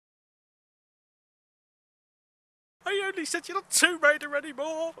I only said you're not Tomb Raider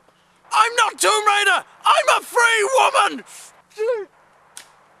anymore. I'm not Tomb Raider! I'm a free woman!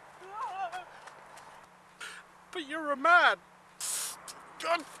 But you're a man.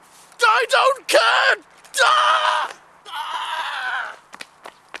 I don't care! Ah! Ah!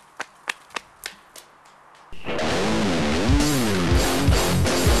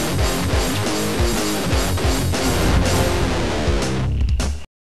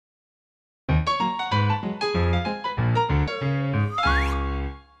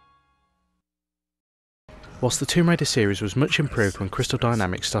 Whilst the Tomb Raider series was much improved when Crystal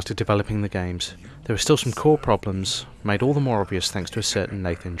Dynamics started developing the games, there were still some core problems, made all the more obvious thanks to a certain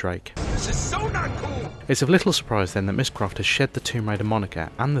Nathan Drake. This is so not cool! It's of little surprise then that Miss Croft has shed the Tomb Raider moniker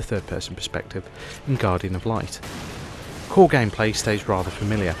and the third-person perspective in Guardian of Light. Core gameplay stays rather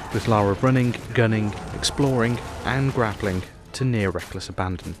familiar, with Lara running, gunning, exploring and grappling to near reckless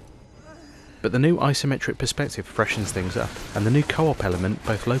abandon. But the new isometric perspective freshens things up, and the new co-op element,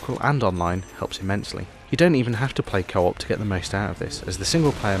 both local and online, helps immensely. You don't even have to play co-op to get the most out of this, as the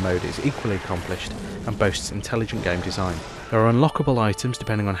single player mode is equally accomplished and boasts intelligent game design. There are unlockable items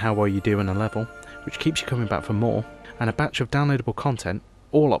depending on how well you do in a level, which keeps you coming back for more, and a batch of downloadable content,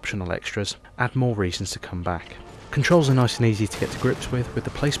 all optional extras, add more reasons to come back. Controls are nice and easy to get to grips with the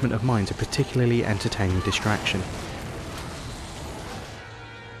placement of mines a particularly entertaining distraction.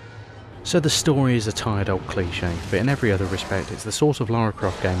 So the story is a tired old cliche, but in every other respect it's the sort of Lara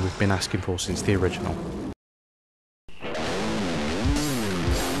Croft game we've been asking for since the original.